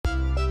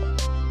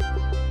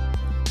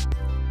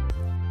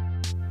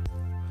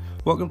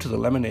Welcome to the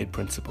Lemonade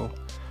Principle,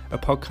 a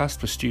podcast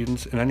for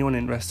students and anyone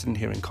interested in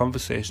hearing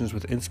conversations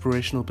with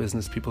inspirational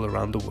business people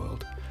around the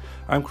world.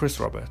 I'm Chris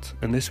Roberts,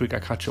 and this week I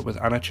catch up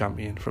with Anna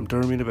Champion from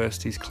Durham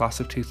University's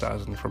class of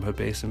 2000 from her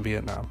base in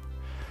Vietnam.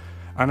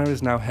 Anna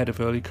is now Head of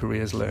Early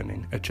Careers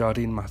Learning at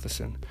Jardine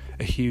Matheson,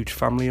 a huge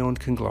family-owned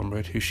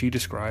conglomerate who she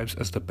describes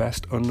as the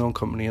best unknown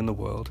company in the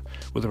world,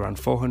 with around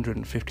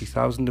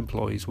 450,000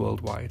 employees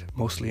worldwide,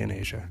 mostly in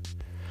Asia.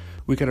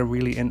 We get a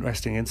really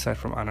interesting insight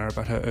from Anna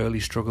about her early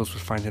struggles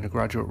with finding a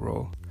graduate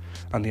role,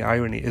 and the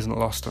irony isn't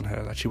lost on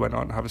her that she went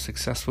on to have a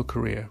successful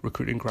career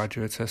recruiting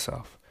graduates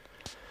herself.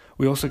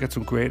 We also get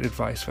some great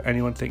advice for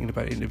anyone thinking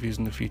about interviews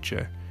in the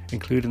future,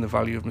 including the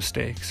value of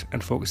mistakes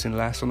and focusing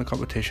less on the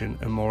competition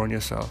and more on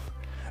yourself,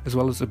 as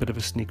well as a bit of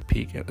a sneak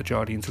peek at the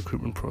Jardine's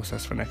recruitment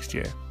process for next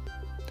year.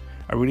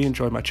 I really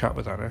enjoyed my chat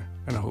with Anna,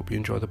 and I hope you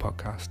enjoy the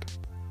podcast.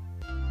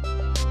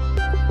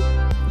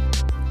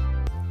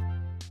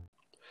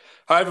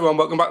 Hi everyone,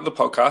 welcome back to the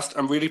podcast.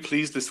 I'm really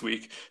pleased this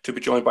week to be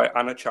joined by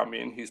Anna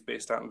Champion, who's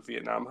based out in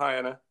Vietnam. Hi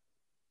Anna.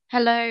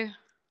 Hello.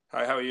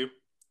 Hi, how are you?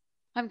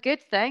 I'm good,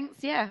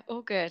 thanks. Yeah,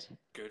 all good.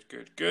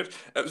 Good.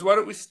 So why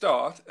don't we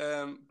start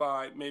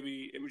by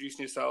maybe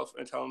introducing yourself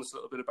and telling us a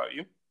little bit about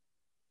you?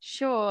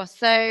 Sure.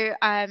 So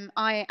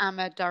I am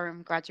a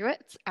Durham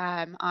graduate.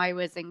 I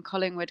was in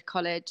Collingwood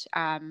College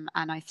and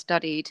I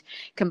studied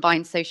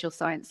combined social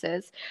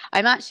sciences.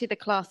 I'm actually the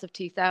class of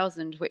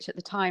 2000, which at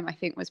the time I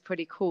think was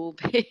pretty cool,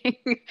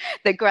 being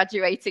the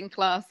graduating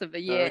class of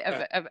a year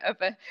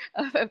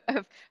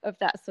of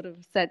that sort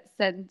of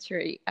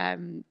century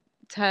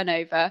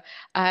turnover.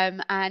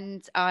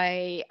 And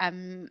I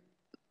am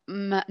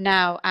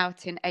now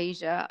out in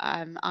Asia.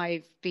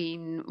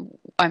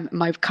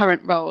 My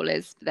current role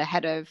is the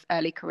head of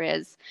early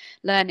careers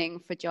learning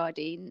for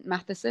Jardine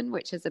Matheson,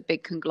 which is a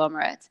big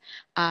conglomerate,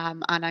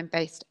 and I'm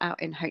based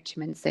out in Ho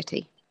Chi Minh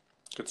City.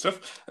 Good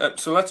stuff.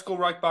 So let's go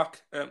right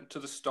back to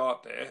the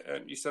start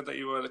there. You said that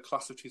you were the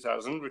class of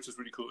 2000, which is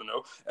really cool to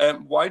know.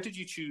 Why did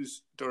you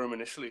choose Durham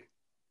initially?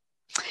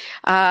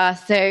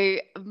 So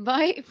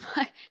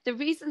the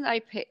reason I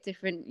picked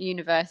different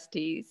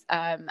universities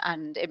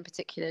and in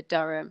particular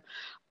Durham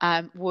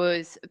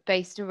was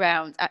based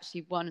around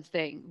actually one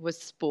thing, was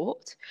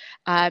sport.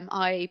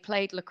 I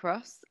played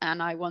lacrosse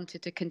and I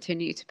wanted to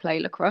continue to play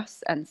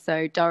lacrosse, and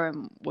so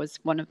Durham was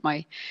one of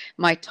my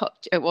top,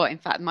 well, in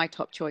fact, my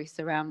top choice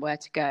around where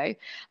to go.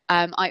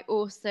 I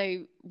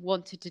also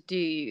wanted to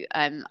do,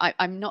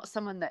 I'm not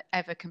someone that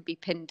ever can be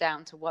pinned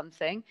down to one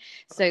thing.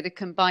 So the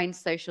combined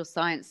social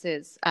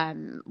sciences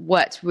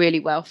worked really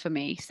well for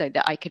me so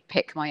that I could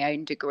pick my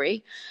own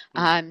degree.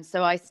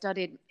 So I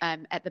studied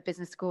at the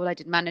business school. I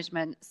did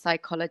management,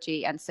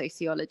 psychology and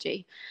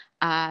sociology.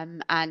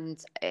 And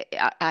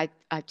I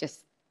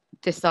just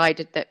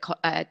decided that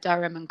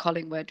Durham and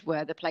Collingwood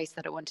were the place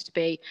that I wanted to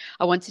be.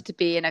 I wanted to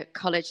be in a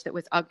college that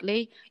was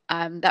ugly.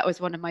 That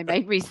was one of my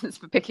main reasons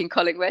for picking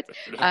Collingwood,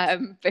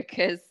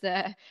 because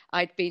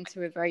I'd been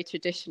to a very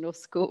traditional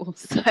school.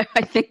 So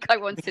I think I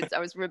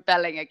was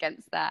rebelling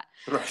against that.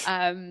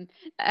 Right.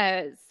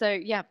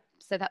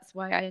 So that's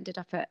why I ended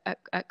up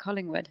at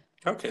Collingwood.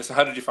 Okay, so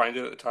how did you find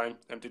it at the time?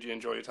 Did you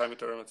enjoy your time at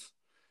Durham?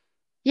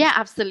 Yeah,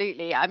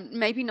 absolutely.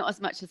 Maybe not as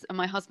much as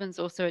my husband's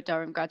also a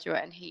Durham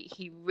graduate, and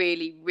he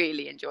really,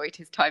 really enjoyed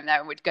his time there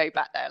and would go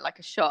back there like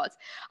a shot.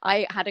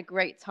 I had a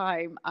great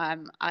time.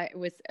 It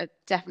was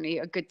definitely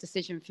a good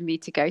decision for me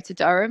to go to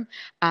Durham,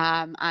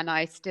 and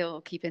I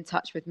still keep in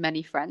touch with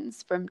many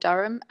friends from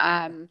Durham.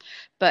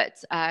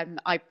 But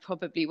I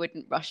probably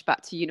wouldn't rush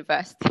back to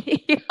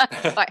university.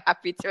 I'm quite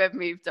happy to have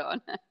moved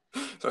on.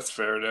 That's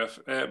fair enough.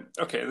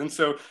 Okay, then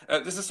so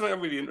this is something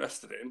I'm really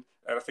interested in,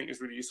 and I think is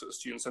really useful to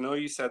students. I know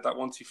you said that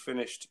once you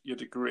finished your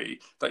degree,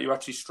 that you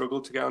actually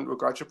struggled to get onto a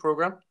graduate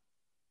program.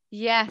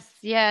 Yes,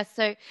 yeah.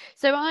 So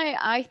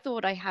I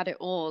thought I had it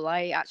all.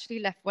 I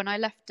actually when I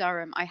left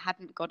Durham, I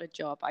hadn't got a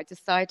job. I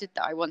decided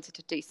that I wanted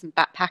to do some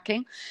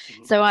backpacking.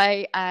 Mm-hmm. So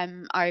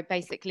I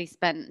basically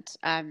spent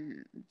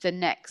the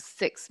next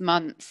 6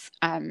 months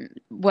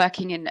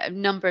working in a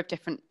number of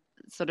different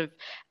sort of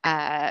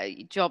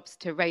jobs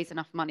to raise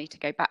enough money to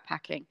go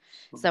backpacking.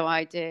 So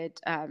I did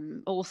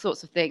all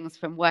sorts of things,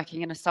 from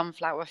working in a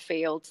sunflower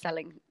field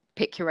selling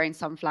pick your own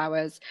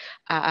sunflowers,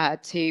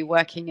 to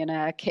working in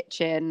a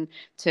kitchen,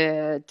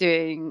 to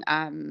doing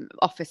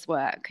office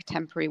work,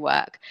 temporary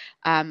work,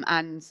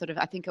 and sort of,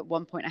 I think at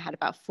one point I had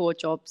about 4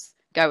 jobs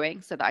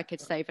going so that I could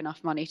save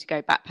enough money to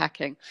go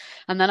backpacking.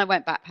 And then I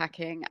went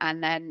backpacking,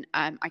 and then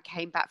I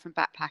came back from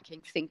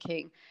backpacking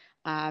thinking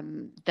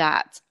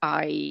that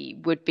I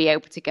would be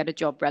able to get a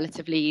job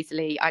relatively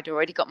easily. I'd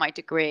already got my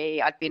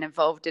degree. I'd been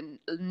involved in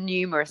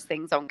numerous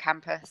things on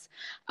campus,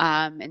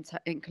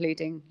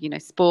 including,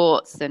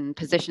 sports and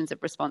positions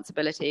of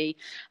responsibility,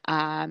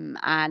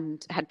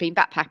 and had been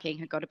backpacking,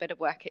 had got a bit of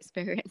work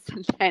experience,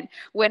 and then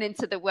went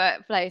into the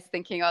workplace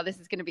thinking, oh,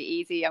 this is going to be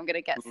easy. I'm going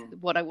to get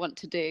what I want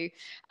to do.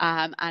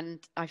 And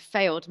I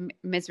failed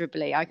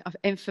miserably. I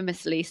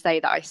infamously say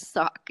that I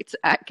sucked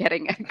at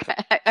getting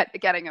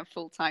a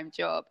full-time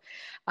job.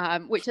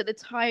 which at the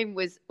time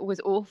was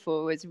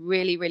awful. It was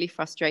really, really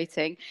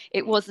frustrating.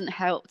 It wasn't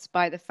helped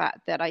by the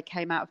fact that I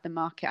came out of the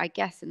market, I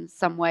guess, in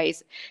some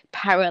ways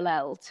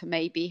parallel to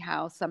maybe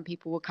how some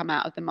people will come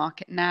out of the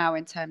market now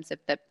in terms of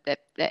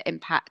the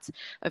impact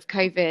of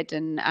COVID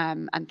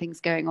and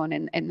things going on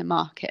in the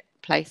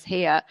marketplace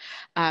here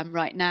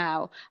right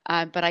now.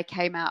 But I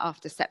came out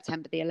after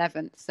September the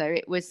 11th. So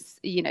it was,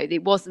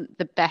 it wasn't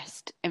the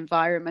best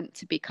environment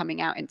to be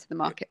coming out into the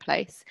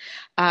marketplace.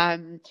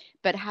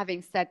 But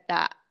having said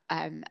that,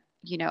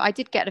 I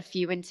did get a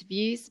few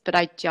interviews, but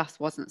I just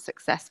wasn't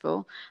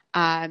successful.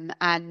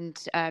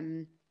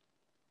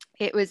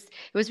 It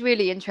was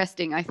really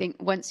interesting. I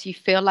think once you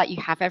feel like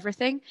you have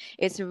everything,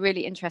 it's a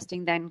really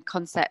interesting then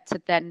concept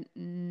to then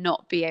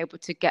not be able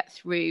to get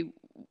through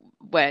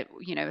where,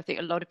 I think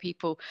a lot of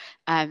people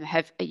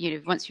have,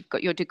 once you've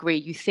got your degree,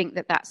 you think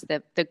that that's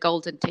the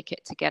golden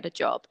ticket to get a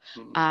job.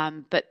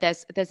 But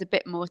there's a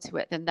bit more to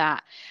it than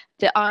that.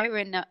 The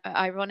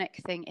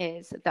ironic thing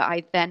is that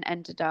I then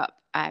ended up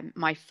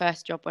my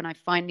first job when I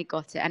finally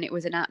got it, and it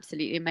was an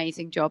absolutely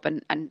amazing job.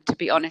 And to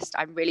be honest,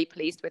 I'm really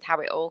pleased with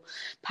how it all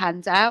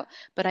panned out.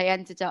 But I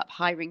ended up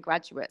hiring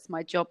graduates.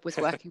 My job was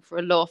working for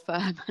a law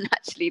firm, and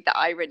actually the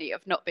irony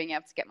of not being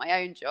able to get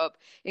my own job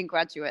in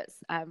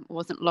graduates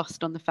wasn't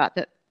lost on the fact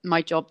that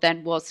my job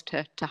then was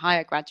to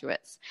hire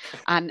graduates,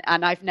 and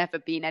I've never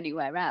been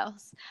anywhere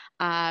else.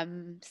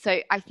 So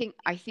I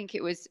think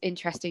it was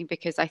interesting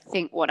because I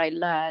think what I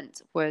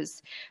learned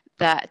was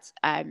that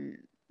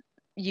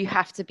you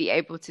have to be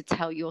able to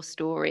tell your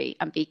story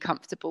and be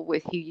comfortable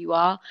with who you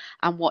are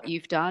and what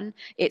you've done.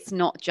 It's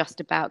not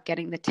just about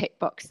getting the tick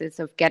boxes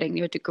of getting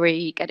your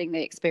degree, getting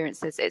the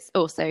experiences. It's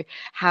also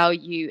how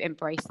you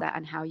embrace that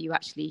and how you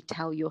actually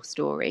tell your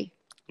story.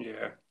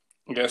 Yeah.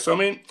 So I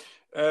mean,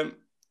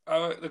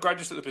 the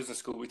graduates at the business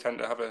school, we tend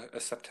to have a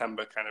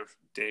September kind of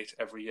date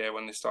every year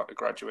when they start to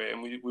graduate,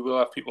 and we will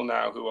have people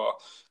now who are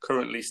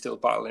currently still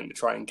battling to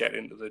try and get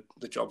into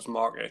the jobs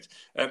market.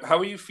 How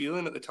are you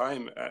feeling at the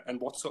time, and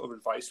what sort of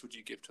advice would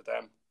you give to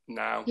them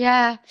now?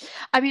 Yeah,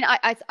 I mean,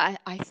 I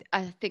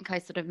think I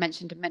sort of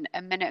mentioned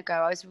a minute ago,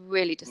 I was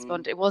really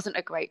despondent. It wasn't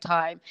a great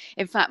time.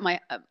 In fact, my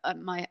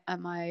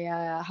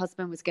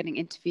husband was getting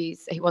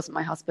interviews. He wasn't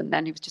my husband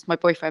then; he was just my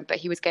boyfriend. But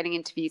he was getting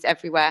interviews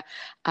everywhere,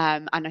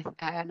 and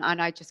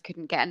I just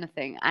couldn't get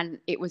anything, and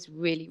it was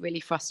really, really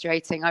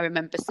frustrating. I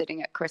remember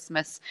sitting at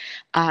Christmas,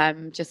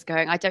 just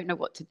going, I don't know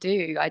what to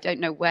do. I don't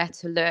know where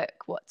to look,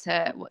 what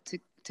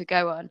to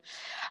go on.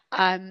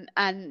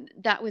 And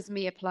that was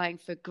me applying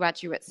for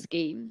graduate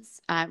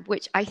schemes,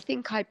 which I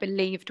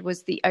believed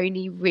was the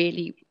only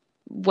really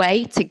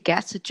way to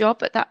get a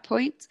job at that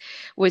point,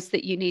 was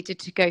that you needed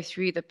to go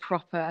through the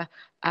proper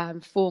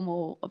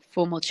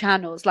formal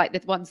channels like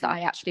the ones that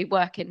I actually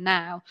work in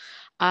now.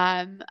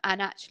 And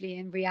actually,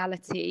 in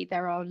reality,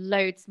 there are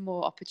loads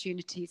more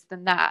opportunities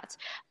than that.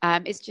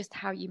 It's just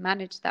how you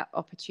manage that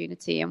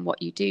opportunity and what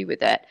you do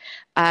with it.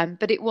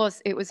 But it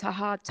was a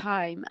hard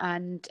time,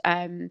 and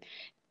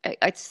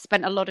I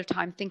spent a lot of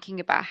time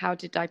thinking about how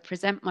did I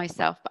present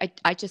myself.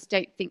 But I just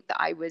don't think that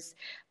I was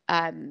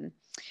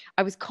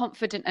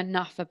confident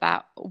enough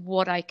about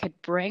what I could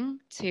bring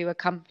to a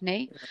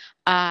company.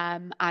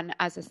 And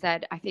as I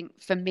said, I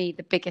think for me,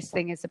 the biggest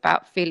thing is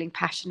about feeling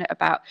passionate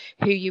about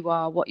who you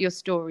are, what your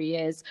story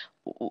is.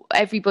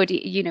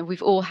 Everybody,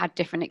 we've all had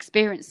different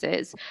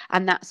experiences,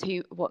 and that's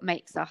what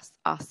makes us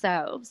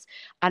ourselves.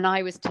 And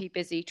I was too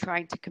busy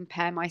trying to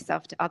compare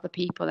myself to other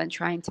people and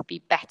trying to be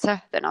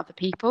better than other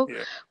people,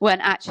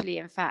 when actually,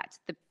 in fact,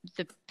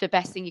 the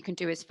best thing you can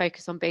do is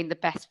focus on being the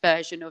best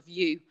version of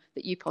you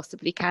that you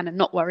possibly can, and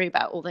not worry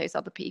about all those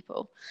other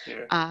people.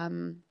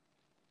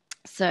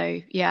 So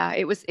yeah,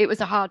 it was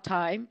a hard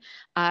time.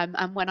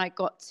 And when I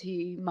got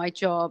to my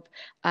job,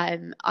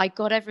 I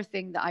got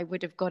everything that I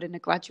would have got in a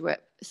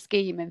graduate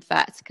scheme, in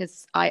fact,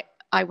 because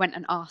I went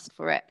and asked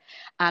for it.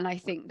 And I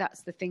think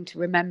that's the thing to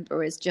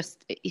remember, is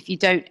just if you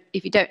don't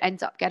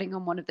end up getting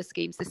on one of the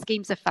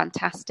schemes are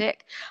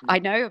fantastic. I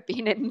know, I've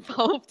been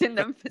involved in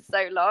them for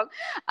so long.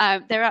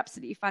 They're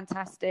absolutely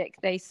fantastic.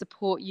 They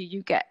support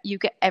you. You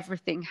get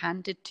everything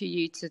handed to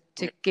you to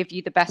give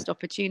you the best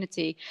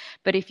opportunity.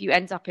 But if you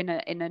end up in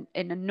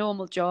a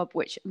normal job,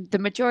 which the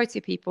majority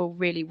of people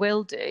really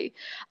will do,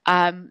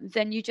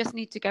 then you just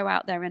need to go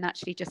out there and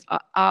actually just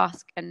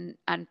ask and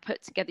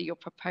put together your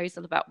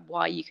proposal about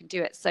why you can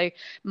do it. So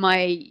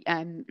my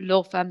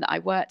law firm that I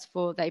worked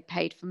for, they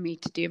paid for me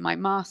to do my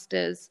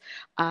master's,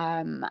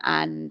 and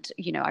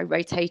I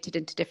rotated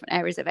into different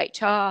areas of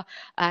HR,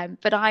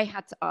 but I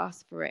had to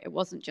ask for it. It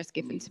wasn't just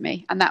given to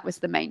me, and that was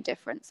the main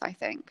difference, I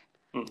think.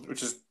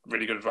 Which is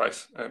really good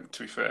advice,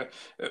 to be fair.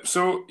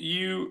 So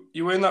you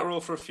were in that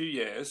role for a few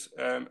years,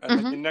 and then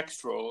your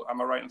next role,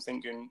 am I right in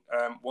thinking,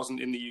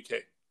 wasn't in the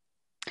UK?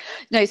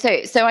 No,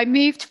 so I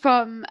moved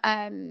from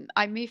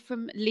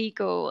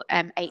legal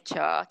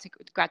HR to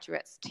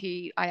graduates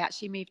to I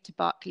actually moved to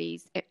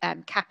Barclays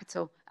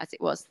Capital as it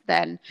was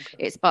then.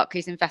 Okay. It's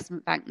Barclays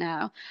Investment Bank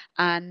now,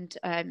 and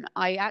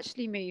I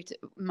actually moved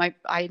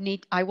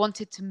I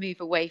wanted to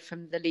move away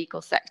from the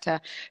legal sector.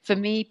 For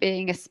me,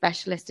 being a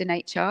specialist in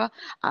HR,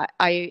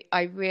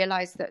 I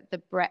realized that the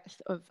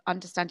breadth of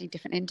understanding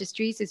different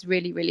industries is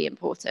really, really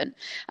important.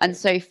 And Yeah.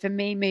 so for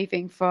me,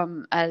 moving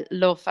from a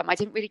law firm, I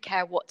didn't really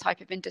care what type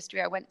of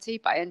industry I went to,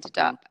 but I ended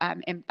Mm.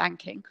 up in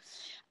banking.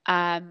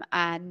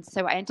 And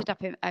so I ended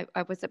up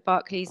I was at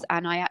Barclays,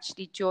 and I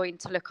actually joined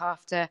to look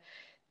after.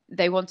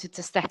 They wanted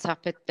to set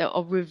up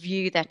or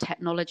review their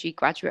technology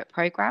graduate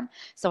program.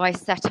 So I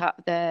set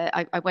up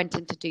I went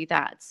in to do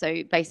that.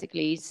 So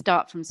basically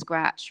start from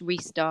scratch,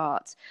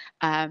 restart,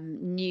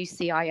 new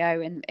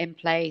CIO in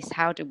place.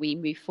 How do we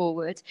move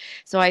forward?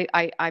 So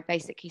I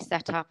basically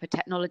set up a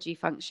technology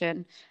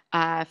function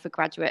for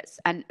graduates.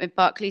 And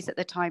Barclays at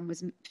the time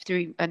was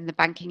and the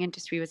banking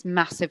industry was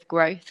massive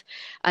growth.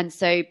 And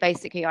so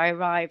basically I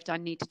arrived, I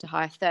needed to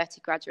hire 30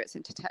 graduates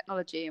into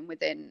technology. And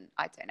within,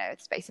 I don't know,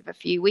 the space of a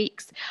few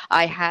weeks,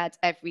 I had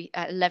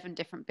 11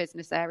 different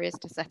business areas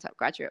to set up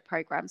graduate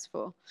programs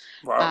for.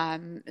 Wow.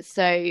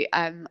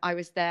 I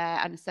was there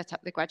and set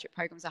up the graduate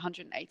programs,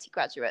 180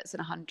 graduates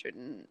and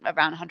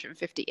around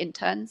 150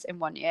 interns in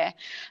 1 year,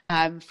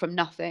 from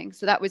nothing.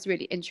 So that was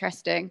really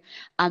interesting.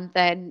 And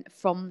then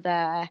from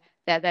there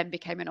then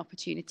became an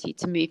opportunity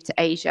to move to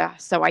Asia.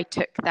 So I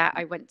took that.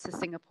 I went to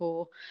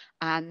Singapore,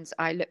 and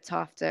I looked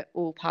after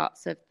all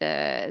parts of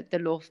the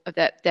law of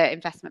the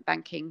investment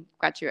banking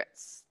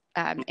graduates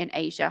in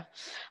Asia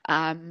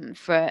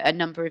for a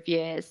number of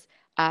years.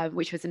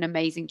 Which was an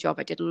amazing job.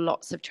 I did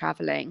lots of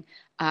traveling,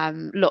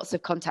 lots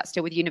of contacts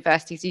still with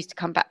universities. I used to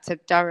come back to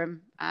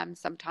Durham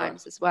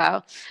sometimes Right. as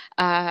well,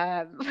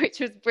 which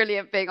was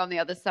brilliant being on the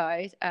other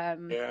side.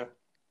 Yeah.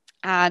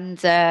 And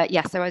so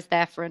I was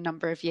there for a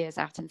number of years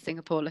out in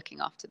Singapore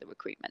looking after the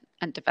recruitment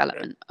and Yeah.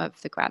 development of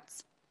the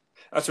grads.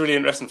 That's really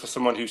interesting for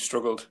someone who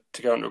struggled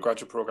to get into a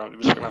graduate program to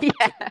be looking after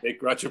such a Yeah. big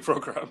graduate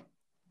program.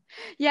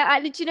 Yeah,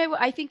 and do you know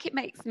what? I think it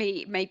makes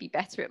me maybe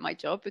better at my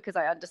job because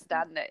I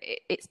understand that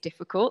it's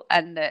difficult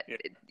and that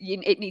Yeah.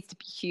 it needs to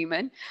be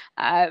human.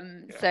 Yeah.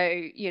 So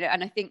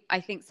and I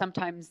think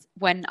sometimes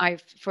when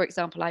for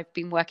example, I've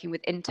been working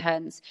with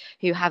interns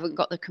who haven't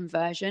got the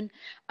conversion,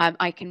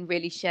 I can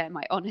really share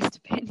my honest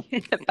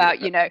opinion about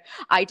Yeah.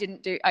 I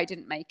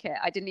didn't make it.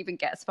 I didn't even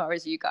get as far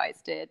as you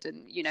guys did,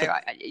 and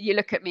you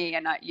look at me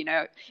and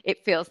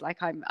it feels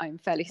like I'm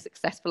fairly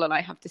successful and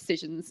I have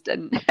decisions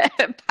and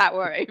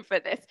power over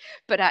this.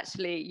 But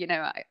actually,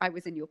 I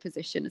was in your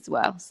position as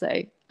well. So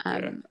Yeah.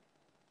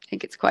 I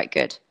think it's quite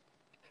good.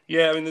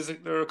 Yeah, I mean,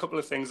 there are a couple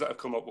of things that have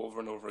come up over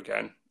and over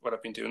again when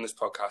I've been doing this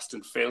podcast,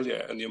 and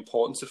failure and the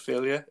importance of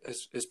failure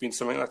has been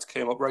something that's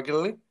came up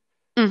regularly,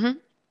 Mm-hmm.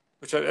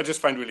 which I just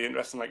find really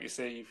interesting. Like you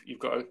say, you've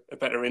got a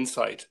better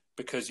insight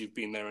because you've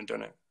been there and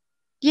done it.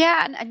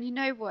 Yeah, and you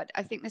know what?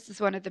 I think this is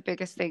one of the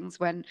biggest things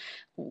when,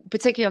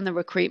 particularly on the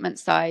recruitment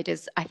side,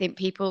 is I think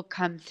people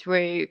come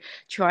through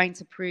trying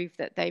to prove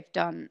that they've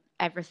done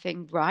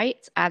everything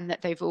right and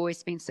that they've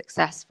always been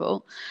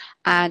successful.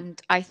 Mm.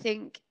 And I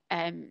think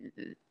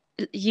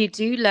you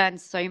do learn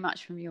so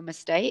much from your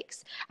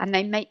mistakes, and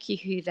they make you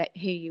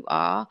who you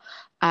are.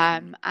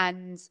 Mm.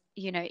 And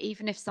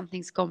even if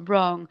something's gone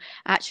wrong,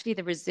 actually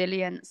the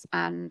resilience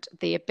and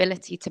the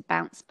ability to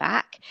bounce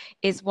back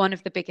is one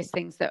of the biggest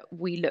things that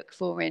we look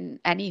for in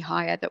any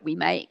hire that we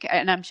make.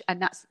 And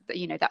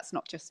that's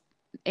not just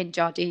in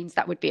Jardines,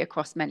 that would be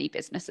across many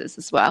businesses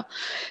as well.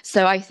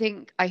 So I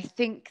think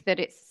that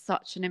it's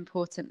such an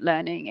important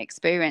learning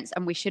experience,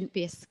 and we shouldn't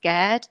be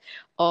scared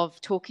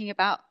of talking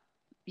about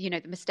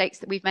the mistakes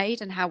that we've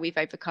made and how we've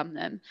overcome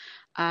them.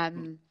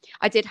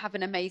 I did have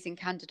an amazing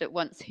candidate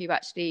once who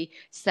actually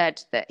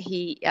said that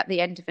at the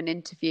end of an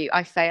interview,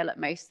 I fail at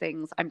most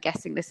things. I'm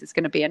guessing this is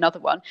going to be another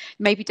one.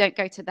 Maybe don't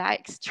go to that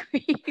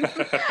extreme.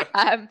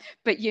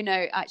 But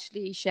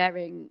actually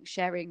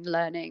sharing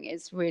learning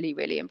is really,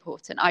 really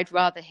important. I'd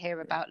rather hear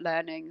about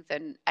learning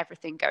than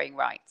everything going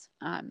right,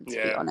 to be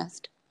Yeah.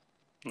 honest.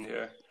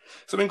 Yeah.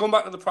 So I mean, going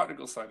back to the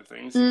practical side of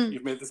things, Mm.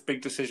 you've made this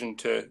big decision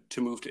to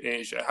move to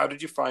Asia. How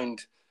did you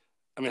find?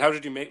 I mean, how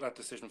did you make that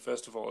decision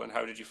first of all, and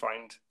how did you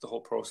find the whole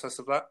process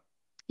of that?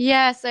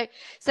 Yeah, so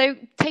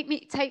take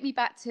me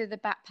back to the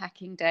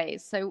backpacking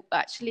days. So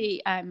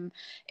actually,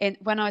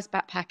 when I was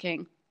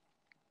backpacking,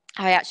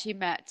 I actually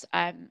met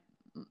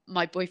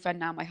my boyfriend,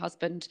 now my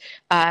husband,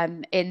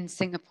 in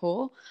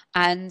Singapore.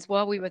 And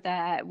while we were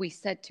there, we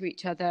said to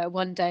each other,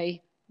 one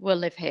day we'll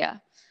live here.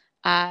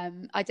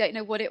 I don't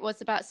know what it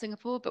was about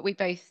Singapore, but we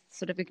both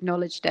sort of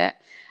acknowledged it.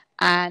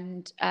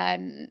 And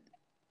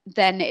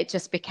then it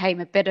just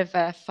became a bit of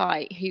a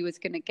fight who was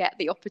going to get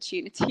the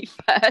opportunity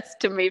first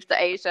to move to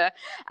Asia.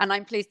 And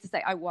I'm pleased to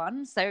say I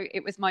won. So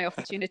it was my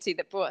opportunity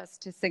that brought us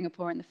to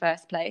Singapore in the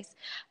first place.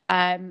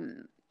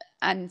 And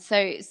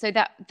so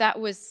that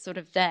was sort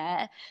of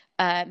there.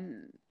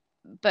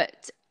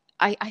 But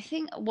I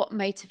think what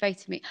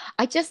motivated me,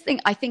 I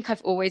think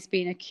I've always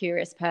been a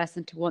curious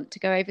person to want to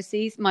go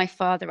overseas. My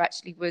father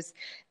actually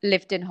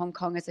lived in Hong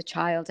Kong as a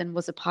child and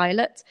was a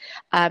pilot.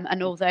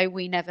 And although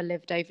we never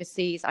lived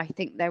overseas, I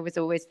think there was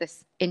always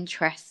this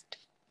interest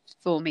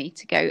for me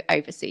to go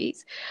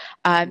overseas.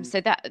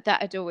 So that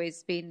had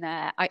always been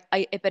there.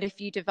 But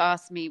if you'd have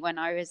asked me when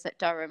I was at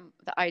Durham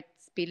that I'd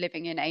be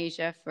living in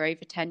Asia for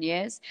over 10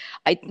 years,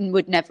 I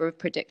would never have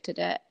predicted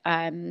it.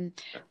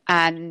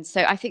 And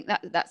so I think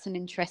that's an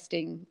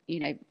interesting,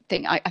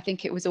 thing. I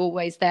think it was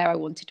always there. I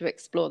wanted to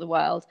explore the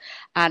world,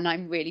 and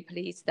I'm really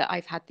pleased that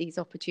I've had these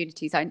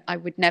opportunities. I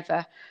would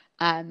never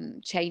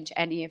change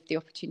any of the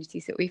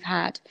opportunities that we've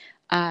had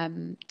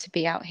to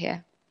be out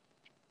here.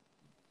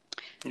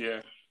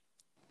 Yeah.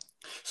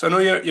 So I know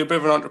you're a bit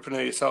of an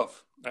entrepreneur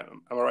yourself.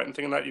 Am I right in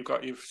thinking that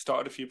you've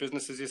started a few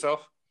businesses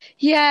yourself?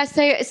 Yeah,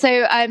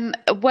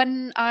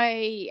 when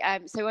I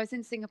was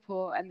in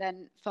Singapore, and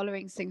then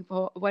following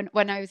Singapore,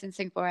 when I was in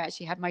Singapore, I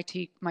actually had my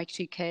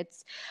two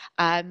kids,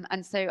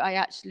 and so I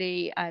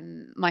actually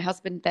my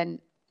husband then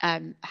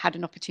had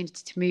an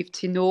opportunity to move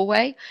to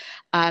Norway,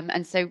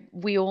 and so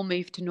we all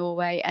moved to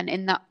Norway, and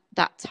in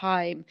that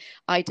time,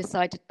 I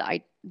decided that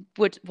I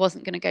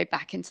wasn't going to go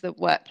back into the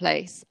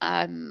workplace.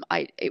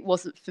 It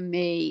wasn't for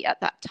me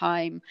at that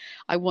time.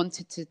 I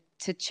wanted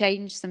to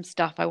change some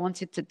stuff. I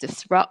wanted to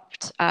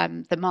disrupt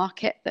the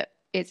market that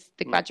is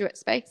the graduate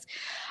space.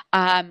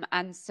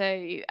 And so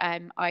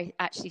I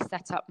actually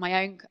set up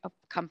my own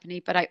company,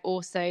 but I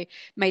also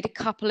made a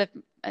couple of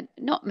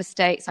not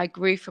mistakes. I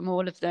grew from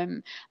all of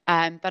them.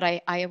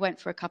 But I went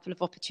for a couple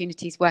of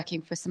opportunities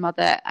working for some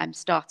other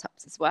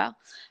startups as well.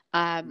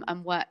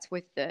 And worked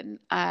with them,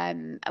 I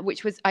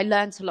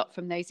learned a lot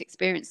from those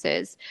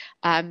experiences.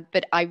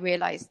 But I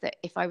realized that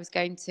if I was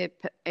going to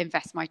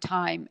invest my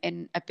time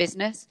in a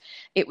business,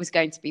 it was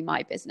going to be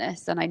my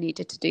business, and I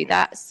needed to do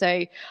that.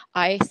 So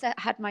I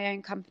had my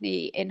own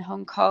company in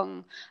Hong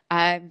Kong.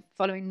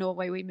 Following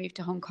Norway, we moved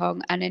to Hong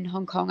Kong, and in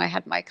Hong Kong, I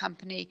had my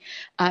company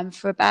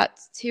for about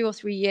 2 or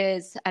 3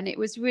 years, and it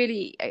was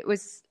really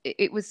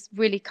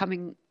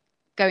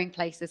going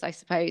places, I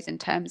suppose, in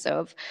terms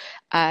of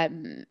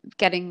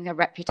getting a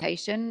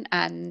reputation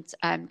and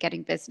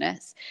getting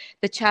business.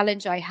 The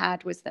challenge I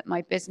had was that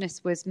my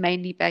business was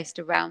mainly based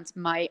around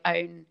my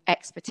own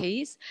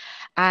expertise,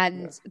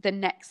 and the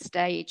next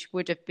stage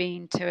would have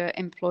been to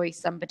employ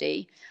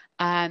somebody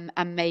and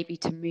maybe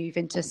to move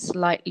into a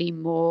slightly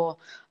more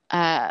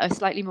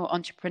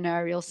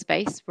entrepreneurial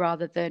space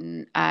rather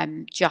than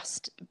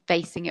just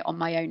basing it on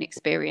my own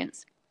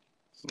experience.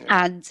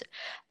 Yeah. And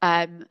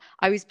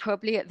I was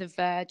probably at the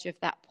verge of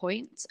that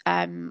point,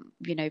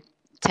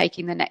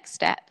 taking the next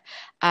step,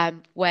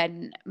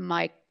 when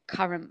my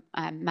current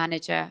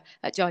manager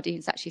at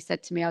Jardines actually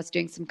said to me, I was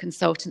doing some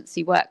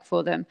consultancy work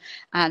for them,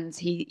 and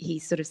he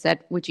sort of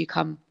said, would you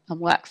come and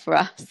work for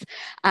us?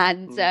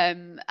 And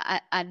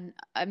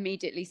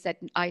immediately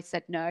I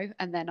said no.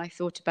 And then I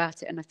thought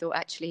about it, and I thought,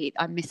 actually,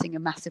 I'm missing a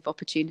massive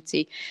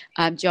opportunity.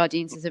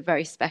 Jardines is a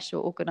very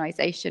special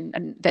organization,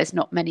 and there's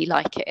not many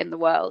like it in the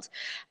world.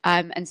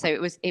 And so it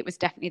was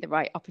definitely the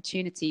right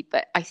opportunity.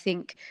 But I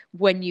think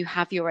when you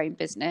have your own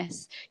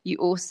business, you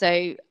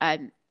also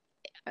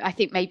I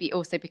think maybe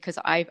also because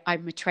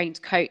I'm a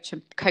trained coach,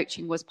 and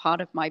coaching was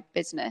part of my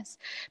business,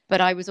 but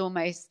I was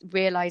almost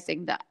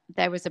realizing that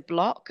there was a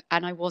block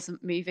and I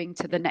wasn't moving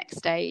to the next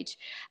stage.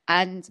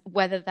 And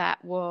whether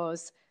that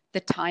was the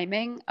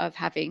timing of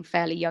having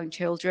fairly young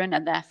children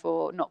and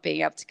therefore not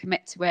being able to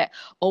commit to it,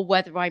 or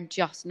whether I'm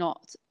just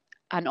not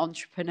an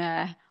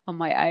entrepreneur on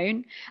my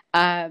own,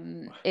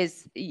 I'm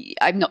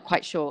not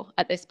quite sure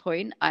at this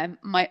point.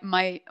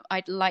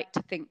 I'd like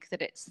to think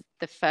that it's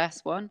the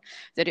first one,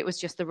 that it was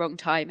just the wrong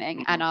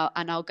timing, and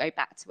I'll go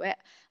back to it.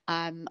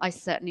 I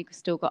certainly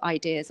still got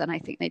ideas, and I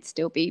think they'd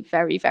still be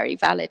very, very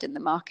valid in the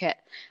market.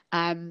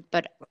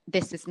 But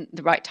this isn't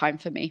the right time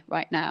for me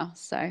right now.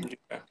 So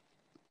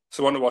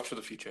one to watch for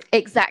the future.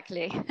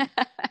 Exactly.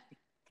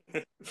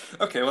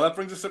 Okay, well, that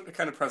brings us up to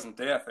kind of present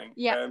day, I think.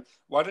 Yeah.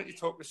 Why don't you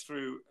talk us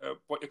through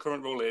what your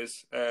current role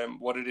is,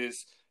 what it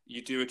is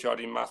you do at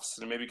Jardine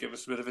Matheson, and maybe give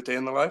us a bit of a day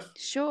in the life?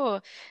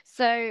 Sure.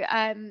 So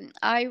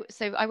I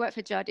work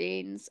for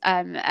Jardines.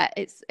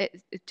 It's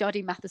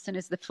Jardine Matheson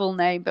is the full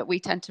name, but we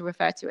tend to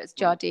refer to it as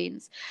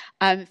Jardines.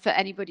 For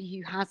anybody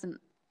who hasn't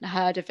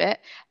heard of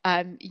it,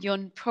 you're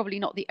probably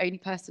not the only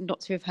person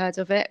not to have heard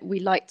of it. We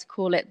like to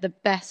call it the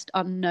best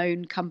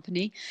unknown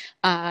company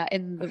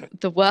in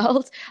the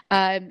world.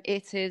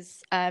 It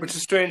is, which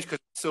is strange because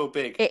it's so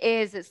big. It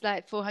is. It's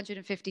like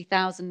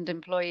 450,000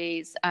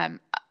 employees.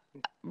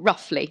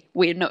 Roughly,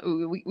 we're not,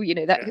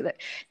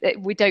 that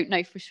we don't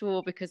know for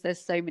sure because there's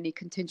so many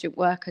contingent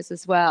workers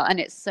as well, and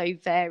it's so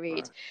varied.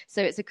 Right.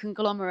 So it's a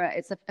conglomerate.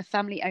 It's a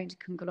family-owned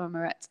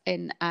conglomerate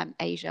in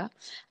Asia,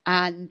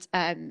 and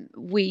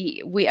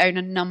we own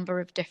a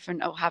number of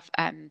different, or have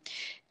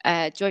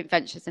joint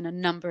ventures in a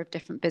number of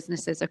different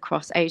businesses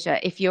across Asia.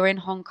 If you're in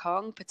Hong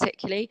Kong,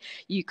 particularly,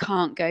 you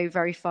can't go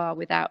very far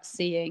without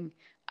seeing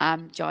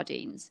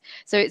Jardines.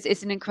 So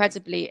it's an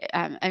incredibly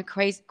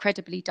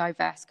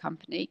diverse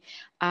company.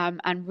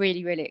 and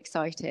really, really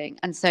exciting.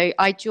 And so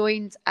I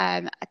joined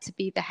to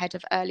be the head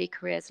of early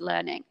careers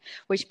learning,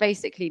 which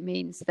basically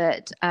means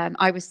that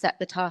I was set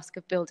the task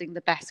of building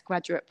the best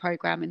graduate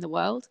program in the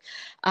world.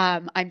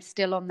 I'm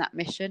still on that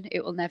mission.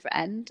 It will never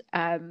end,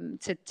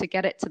 to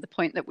get it to the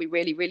point that we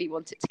really, really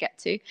want it to get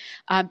to.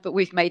 But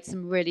we've made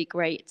some really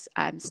great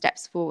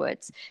steps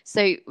forwards.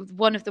 So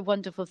one of the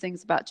wonderful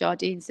things about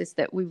Jardines is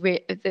that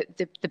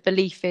the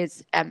belief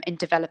is in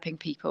developing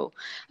people.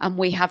 And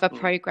we have a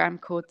program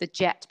called the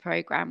JET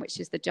program, which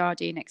is the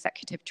Jardine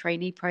Executive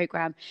Trainee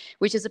Program,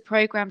 which is a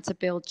program to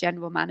build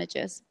general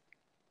managers.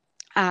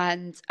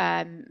 And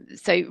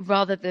so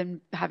rather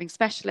than having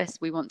specialists,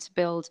 we want to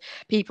build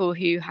people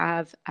who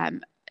have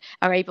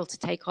are able to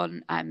take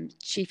on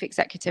chief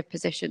executive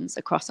positions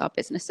across our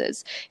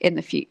businesses in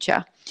the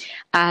future.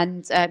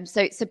 And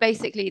so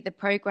basically the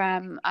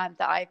program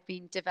that I've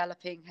been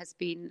developing has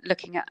been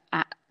looking at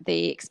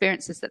the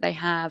experiences that they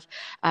have,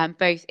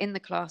 both in the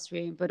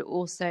classroom, but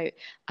also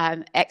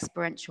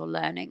experiential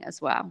learning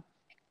as well.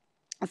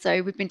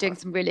 So we've been doing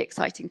some really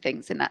exciting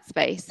things in that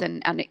space,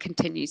 and it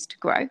continues to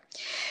grow.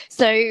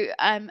 So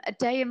a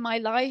day in my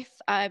life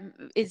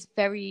is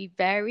very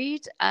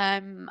varied.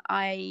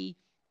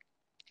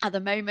 At the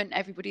moment,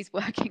 everybody's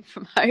working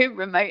from home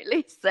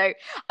remotely, so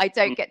I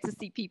don't get to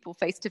see people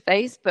face to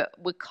face, but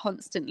we're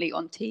constantly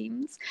on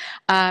Teams.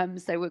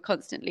 So we're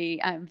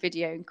constantly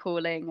video and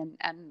calling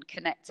and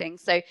connecting.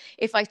 So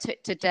if I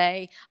took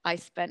today, I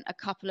spent a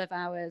couple of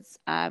hours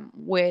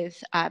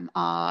with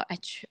our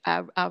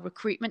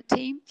recruitment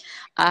team,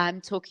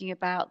 talking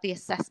about the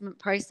assessment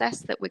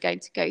process that we're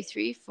going to go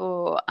through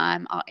for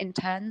our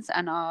interns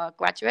and our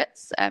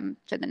graduates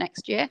for the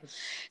next year.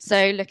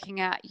 So looking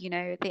at,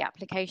 the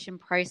application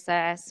process,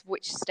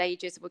 which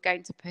stages we're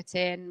going to put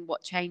in,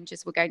 what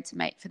changes we're going to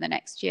make for the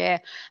next year,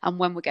 and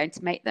when we're going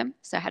to make them.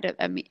 So I had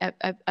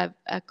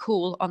a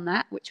call on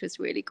that, which was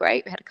really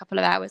great. We had a couple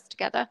of hours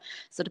together,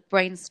 sort of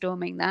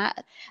brainstorming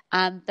that.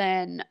 And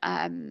then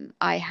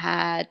I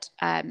had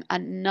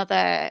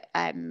another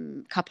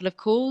couple of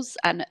calls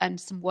and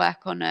some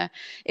work on a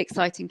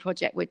exciting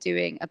project we're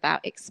doing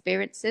about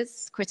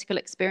experiences, critical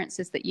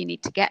experiences that you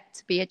need to get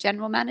to be a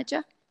general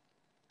manager.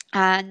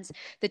 And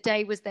the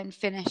day was then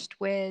finished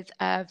with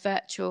a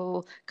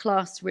virtual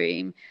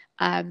classroom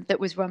that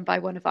was run by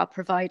one of our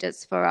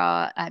providers for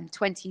our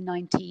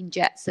 2019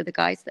 JETs, so the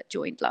guys that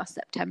joined last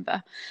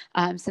September.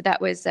 So that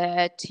was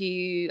a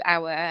 2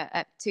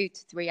 to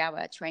 3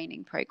 hour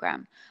training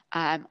program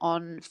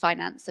on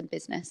finance and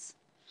business.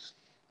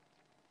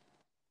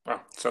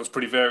 Wow, sounds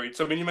pretty varied.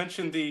 So, you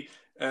mentioned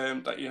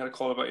that you had a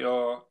call about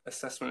your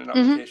assessment and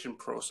application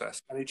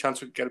process. Any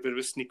chance we could get a bit of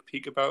a sneak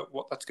peek about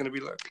what that's going to be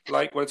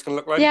like, what it's going to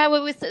look like? Yeah,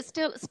 well, it's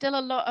still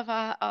a lot of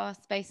our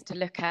space to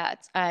look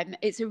at.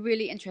 It's a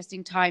really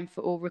interesting time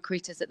for all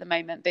recruiters at the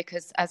moment,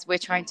 because as we're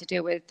trying to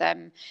deal with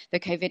the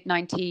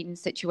COVID-19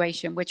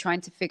 situation, we're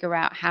trying to figure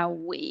out how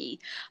we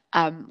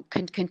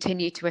can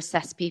continue to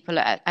assess people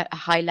at a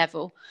high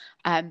level,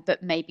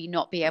 but maybe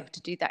not be able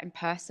to do that in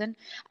person.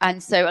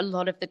 And so a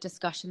lot of the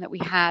discussion that we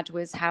had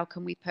was how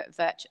can we put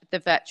the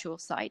virtual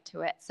side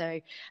to it. So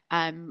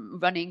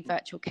running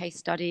virtual case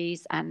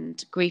studies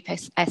and group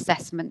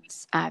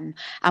assessments, and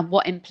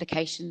what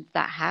implications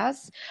that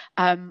has.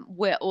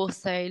 We're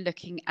also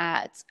looking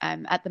at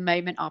the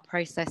moment, our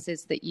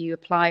processes that you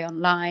apply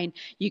online.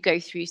 You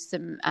go through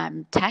some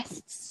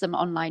tests, some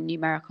online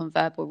numerical and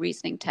verbal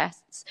reasoning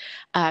tests.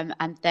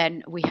 And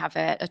then we have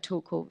a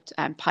tool called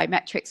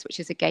Pymetrics, which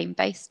is a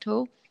game-based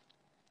tool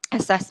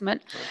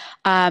assessment.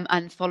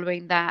 And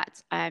following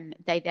that,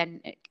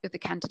 the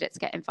candidates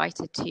get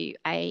invited to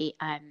a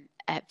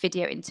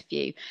video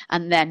interview,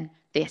 and then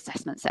the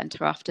assessment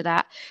centre after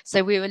that.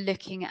 So we were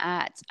looking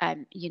at,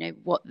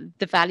 what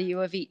the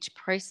value of each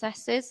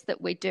process is that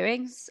we're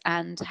doing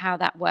and how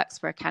that works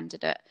for a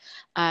candidate.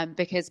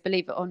 Because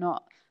believe it or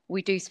not,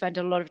 we do spend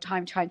a lot of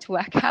time trying to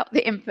work out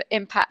the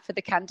impact for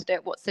the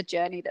candidate, what's the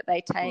journey that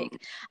they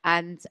take,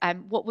 and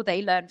what will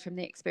they learn from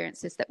the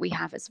experiences that we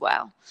have as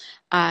well.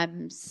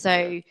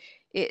 So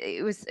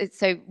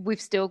we're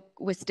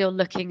still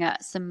looking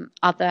at some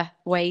other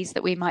ways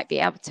that we might be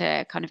able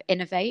to kind of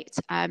innovate.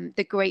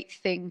 The great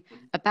thing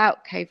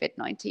about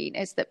COVID-19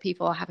 is that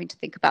people are having to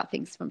think about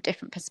things from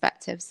different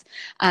perspectives,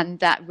 and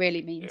that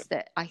really means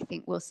that I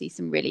think we'll see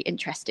some really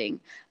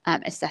interesting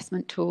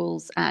assessment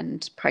tools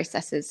and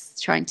processes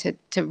trying to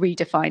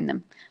redefine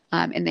them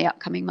in the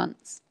upcoming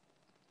months.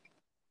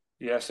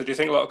 Yeah, so do you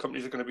think a lot of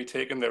companies are going to be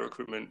taking their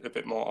recruitment a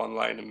bit more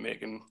online and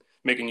making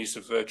use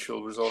of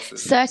virtual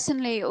resources?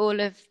 Certainly, all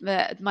of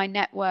my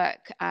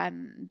network,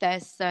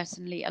 there's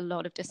certainly a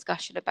lot of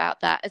discussion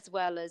about that, as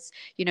well as,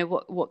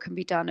 what can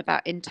be done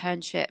about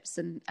internships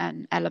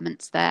and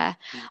elements there.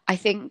 I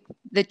think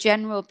the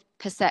general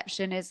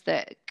perception is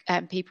that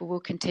people will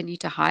continue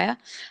to hire.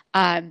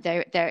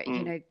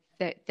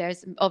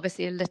 there's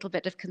obviously a little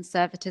bit of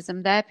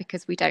conservatism there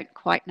because we don't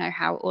quite know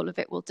how all of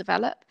it will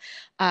develop.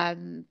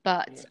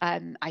 But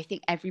I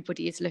think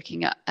everybody is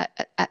looking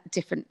at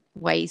different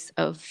ways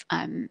of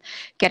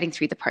getting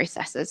through the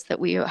processes that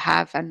we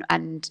have,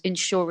 and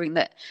ensuring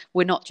that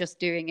we're not just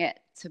doing it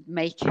to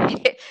make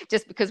it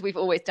just because we've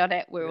always done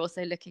it. We're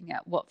also looking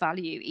at what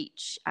value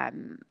each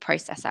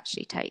process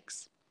actually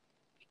takes.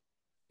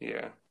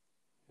 Yeah.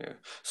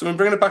 So I'm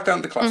bringing it back down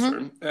to the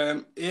classroom.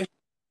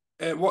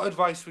 What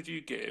advice would you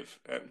give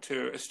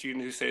to a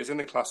student who, say, is in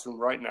the classroom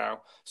right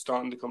now,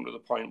 starting to come to the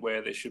point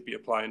where they should be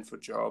applying for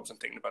jobs and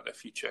thinking about their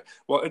future?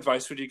 What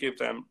advice would you give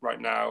them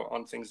right now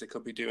on things they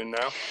could be doing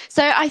now?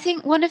 So I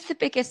think one of the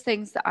biggest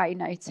things that I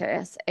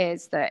notice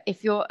is that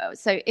if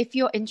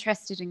you're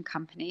interested in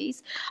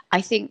companies,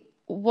 I think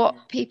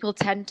what people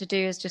tend to do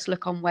is just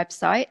look on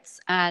websites,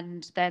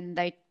 and then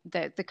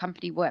the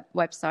company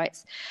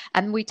websites,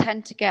 and we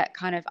tend to get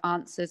kind of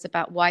answers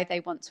about why they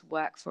want to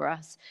work for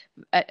us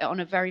on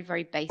a very,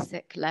 very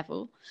basic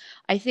level.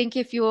 I think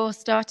if you're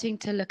starting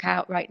to look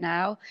out right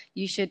now,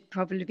 you should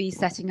probably be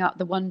setting up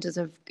the wonders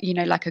of,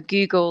 like a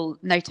Google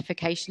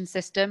notification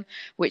system,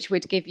 which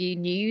would give you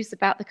news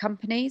about the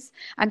companies,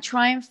 and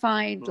try and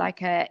find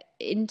like a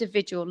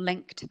individual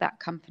link to that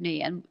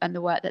company and the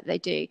work that they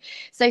do.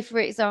 So for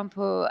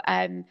example,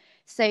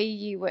 say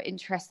you were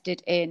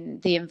interested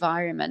in the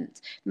environment,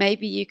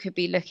 maybe you could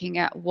be looking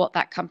at what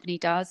that company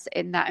does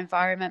in that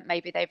environment.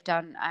 Maybe they've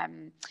done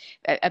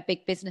a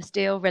big business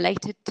deal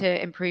related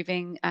to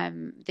improving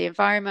the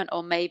environment,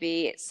 or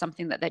maybe it's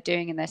something that they're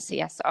doing in their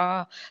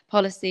CSR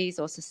policies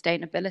or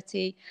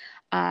sustainability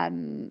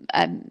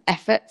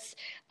efforts.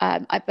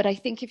 But I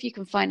think if you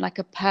can find like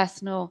a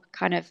personal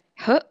kind of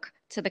hook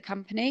to the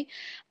company,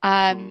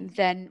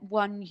 then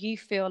one, you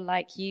feel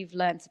like you've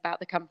learned about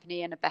the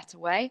company in a better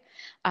way,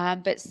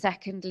 but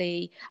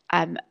secondly,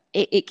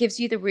 it gives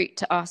you the route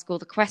to ask all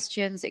the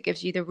questions. It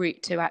gives you the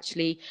route to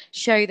actually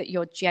show that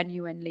you're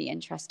genuinely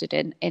interested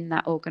in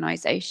that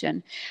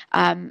organization.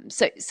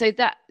 So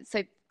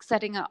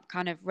setting up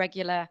kind of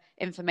regular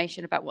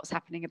information about what's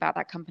happening about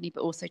that company,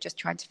 but also just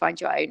trying to find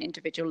your own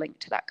individual link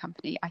to that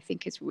company, I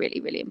think is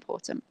really, really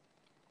important.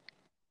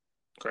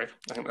 Great.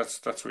 I think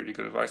that's really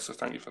good advice. So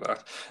thank you for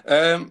that.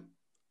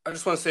 I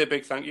just want to say a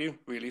big thank you,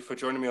 really, for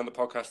joining me on the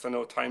podcast. I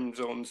know time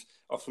zones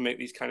often make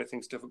these kind of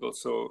things difficult,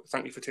 so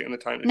thank you for taking the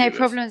time to do this. No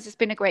problems. It's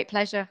been a great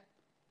pleasure.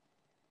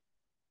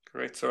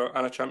 Great. So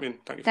Anna Champion,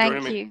 thank you for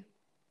joining me.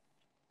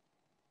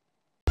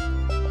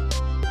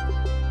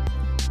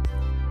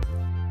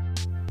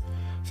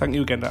 Thank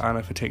you again to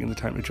Anna for taking the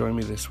time to join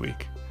me this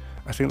week.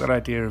 I think that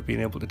idea of being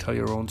able to tell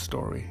your own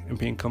story and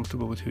being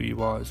comfortable with who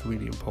you are is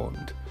really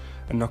important,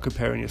 and not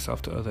comparing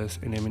yourself to others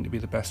and aiming to be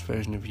the best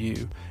version of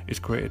you is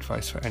great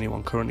advice for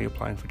anyone currently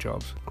applying for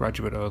jobs,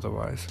 graduate or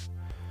otherwise.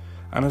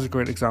 Anna's a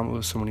great example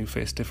of someone who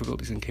faced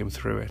difficulties and came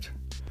through it.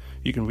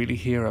 You can really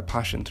hear her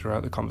passion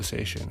throughout the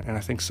conversation, and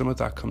I think some of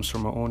that comes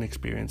from her own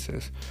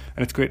experiences,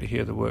 and it's great to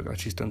hear the work that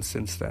she's done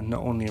since then,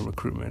 not only in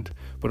recruitment,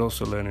 but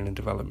also learning and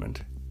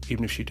development,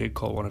 even if she did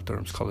call one of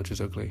Durham's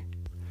colleges ugly.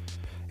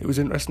 It was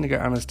interesting to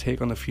get Anna's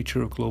take on the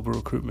future of global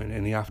recruitment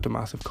in the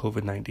aftermath of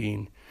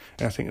COVID-19,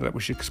 and I think that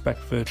we should expect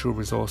virtual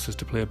resources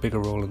to play a bigger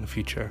role in the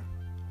future.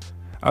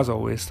 As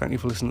always, thank you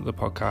for listening to the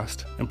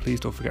podcast, and please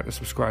don't forget to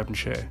subscribe and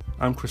share.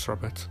 I'm Chris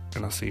Roberts,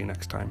 and I'll see you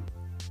next time.